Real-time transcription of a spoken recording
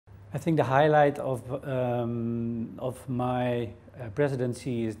I think the highlight of my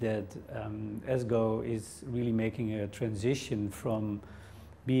presidency is that ESGO is really making a transition from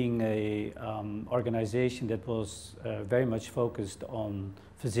being a organization that was very much focused on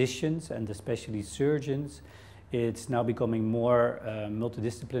physicians and especially surgeons. It's now becoming more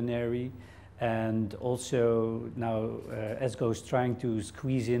multidisciplinary, and also now ESGO is trying to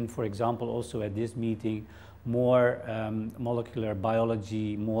squeeze in, for example, also at this meeting, more molecular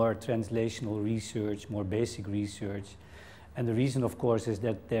biology, more translational research, more basic research. And the reason, of course, is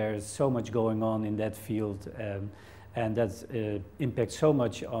that there's so much going on in that field, and that impacts so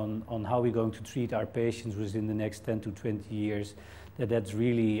much on how we're going to treat our patients within the next 10 to 20 years, that's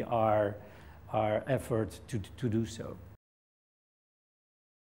really our effort to do so.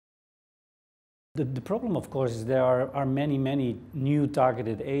 The problem, of course, is there are many new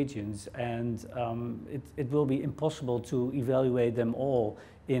targeted agents, and it will be impossible to evaluate them all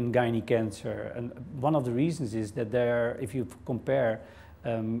in gynae cancer. And one of the reasons is that if you compare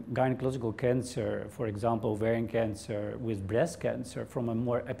gynecological cancer, for example, ovarian cancer with breast cancer, from a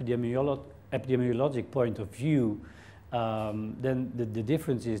more epidemiologic point of view, then the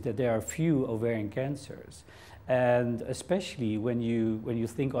difference is that there are few ovarian cancers. And especially when you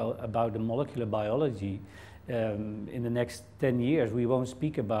think about the molecular biology, in the next 10 years, we won't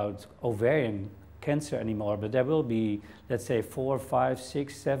speak about ovarian cancer anymore, but there will be, let's say, 4, 5,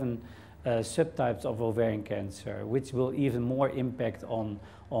 6, 7 subtypes of ovarian cancer, which will even more impact on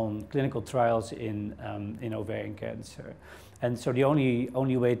clinical trials in ovarian cancer. And so the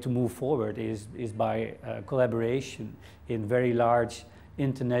only way to move forward is by collaboration in very large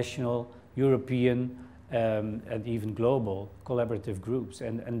international, European, and even global collaborative groups.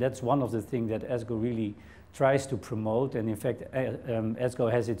 And that's one of the things that ESGO really tries to promote. And in fact, ESGO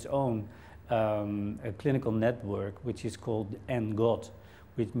has its own a clinical network, which is called ENGOT,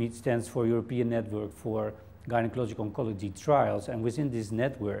 which stands for European Network for Gynecological Oncology Trials. And within this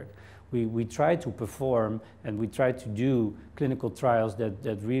network, we try to perform and we try to do clinical trials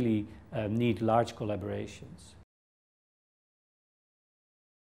that really need large collaborations.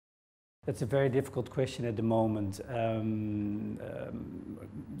 That's a very difficult question at the moment.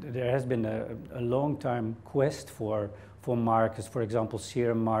 There has been a long-time quest for markers, for example,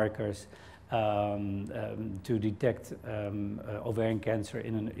 serum markers, to detect ovarian cancer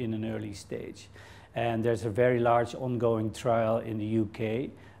in an early stage. And there's a very large ongoing trial in the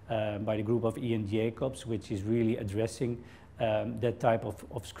UK by the group of Ian Jacobs, which is really addressing that type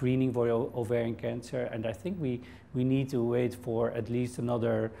of screening for ovarian cancer. And I think we need to wait for at least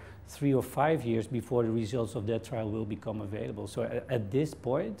another 3 or 5 years before the results of that trial will become available. So at this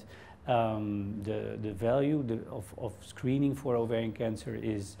point, the value of screening for ovarian cancer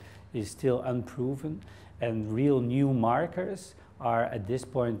is still unproven, and real new markers are at this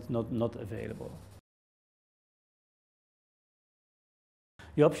point not available.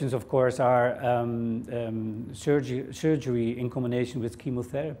 The options, of course, are surgery in combination with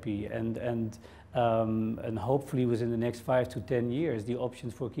chemotherapy, and hopefully within the next 5 to 10 years, the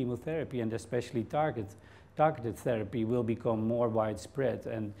options for chemotherapy and especially targeted therapy will become more widespread,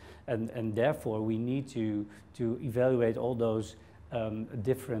 and therefore we need to evaluate all those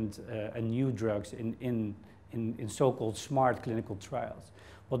different and new drugs in so-called smart clinical trials.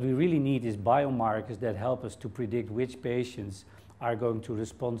 What we really need is biomarkers that help us to predict which patients are going to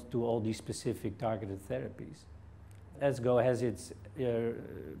respond to all these specific targeted therapies. ESGO has its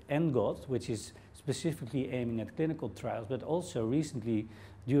ENGOT, which is specifically aiming at clinical trials, but also recently,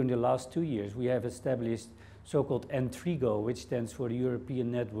 during the last 2 years, we have established so-called ENTRIGO, which stands for the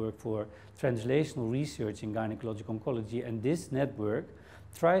European Network for Translational Research in Gynecological Oncology. And this network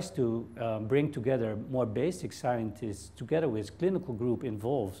tries to bring together more basic scientists together with clinical group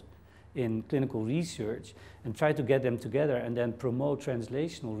involved in clinical research, and try to get them together and then promote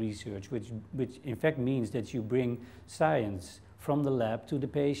translational research, which in fact means that you bring science from the lab to the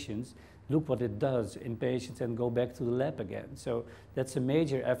patients, look what it does in patients, and go back to the lab again. So that's a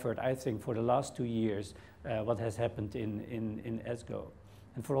major effort, I think, for the last 2 years, what has happened in ESGO.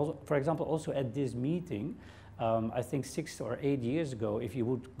 And for example, also at this meeting, I think 6 or 8 years ago, if you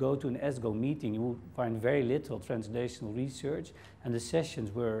would go to an ESGO meeting, you would find very little translational research, and the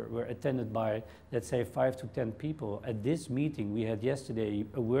sessions were attended by, let's say, 5 to 10 people. At this meeting, we had yesterday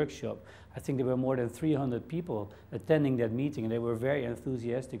a workshop. I think there were more than 300 people attending that meeting, and they were very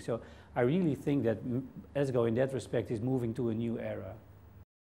enthusiastic. So I really think that ESGO, in that respect, is moving to a new era.